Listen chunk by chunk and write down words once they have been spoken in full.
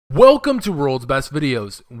Welcome to World's Best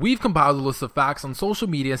Videos. We've compiled a list of facts on social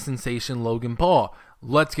media sensation Logan Paul.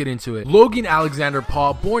 Let's get into it. Logan Alexander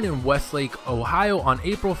Paul, born in Westlake, Ohio on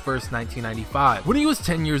April 1st, 1995. When he was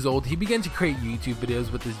 10 years old, he began to create YouTube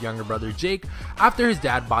videos with his younger brother Jake after his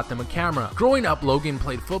dad bought them a camera. Growing up, Logan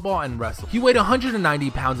played football and wrestled. He weighed 190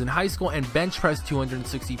 pounds in high school and bench pressed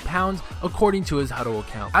 260 pounds according to his Huddle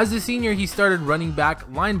account. As a senior, he started running back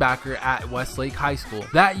linebacker at Westlake High School.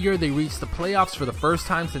 That year, they reached the playoffs for the first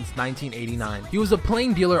time since 1989. He was a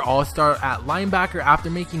plain dealer all-star at linebacker after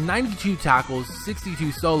making 92 tackles, 62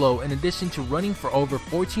 solo, in addition to running for over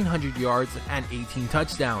 1,400 yards and 18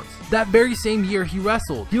 touchdowns. That very same year, he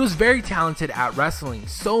wrestled. He was very talented at wrestling,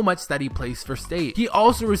 so much that he placed for state. He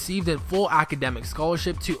also received a full academic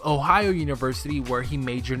scholarship to Ohio University, where he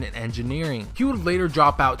majored in engineering. He would later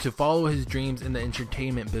drop out to follow his dreams in the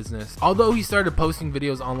entertainment business. Although he started posting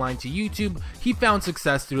videos online to YouTube, he found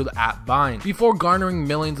success through the app Vine. Before garnering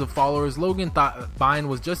millions of followers, Logan thought Vine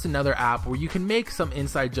was just another app where you can make some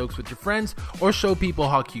inside jokes with your friends or show people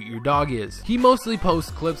how cute your dog is. He mostly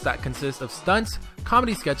posts clips that consist of stunts,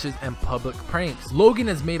 comedy sketches, and public pranks. Logan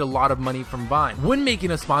has made a lot of money from Vine. When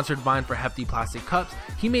making a sponsored Vine for hefty plastic cups,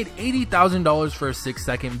 he made $80,000 for a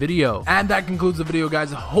 6-second video. And that concludes the video,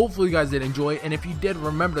 guys. Hopefully you guys did enjoy it, and if you did,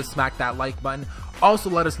 remember to smack that like button.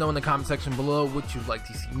 Also, let us know in the comment section below what you'd like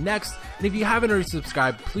to see next, and if you haven't already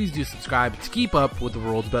subscribed, please do subscribe to keep up with the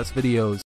world's best videos.